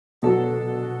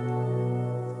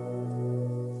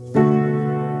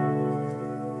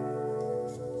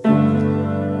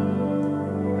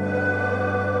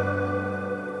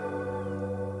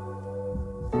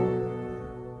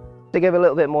To give a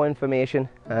little bit more information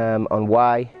on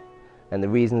why and the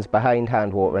reasons behind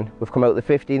hand watering, we've come out the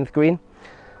 15th green.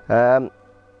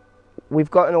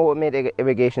 We've got an automated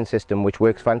irrigation system which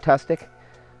works fantastic.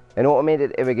 An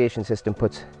automated irrigation system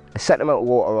puts a set amount of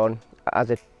water on as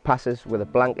it passes with a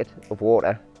blanket of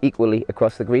water equally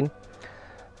across the green.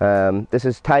 This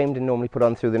is timed and normally put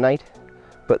on through the night,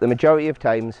 but the majority of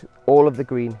times all of the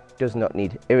green does not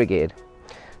need irrigated.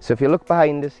 So if you look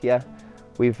behind us here,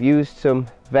 we've used some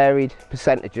varied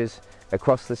percentages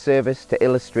across the surface to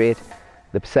illustrate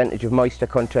the percentage of moisture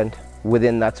content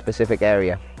within that specific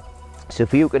area. So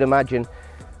if you could imagine,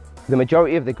 the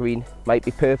majority of the green might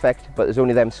be perfect, but there's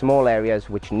only them small areas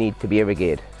which need to be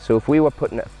irrigated. So if we were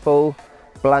putting a full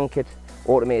blanket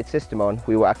automated system on,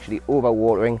 we were actually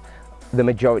overwatering the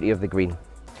majority of the green.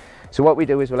 So what we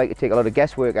do is we like to take a lot of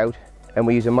guesswork out, and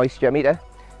we use a moisture meter.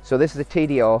 So this is a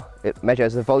TDR, it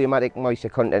measures the volumetric moisture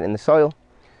content in the soil,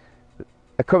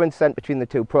 a current sent between the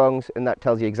two prongs, and that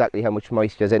tells you exactly how much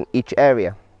moisture is in each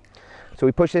area. So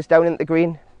we push this down into the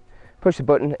green, push the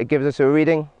button, it gives us a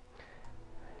reading,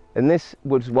 and this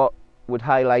was what would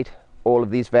highlight all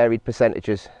of these varied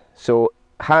percentages. So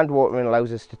hand watering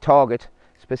allows us to target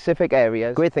specific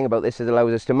areas. The great thing about this is it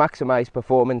allows us to maximize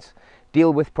performance,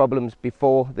 deal with problems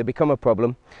before they become a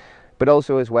problem, but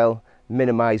also as well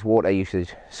minimize water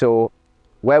usage. So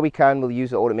where we can, we'll use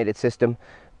the automated system,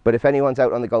 but if anyone's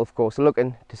out on the golf course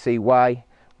looking to see why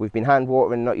we've been hand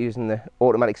watering and not using the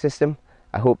automatic system,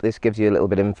 I hope this gives you a little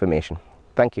bit of information.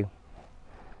 Thank you.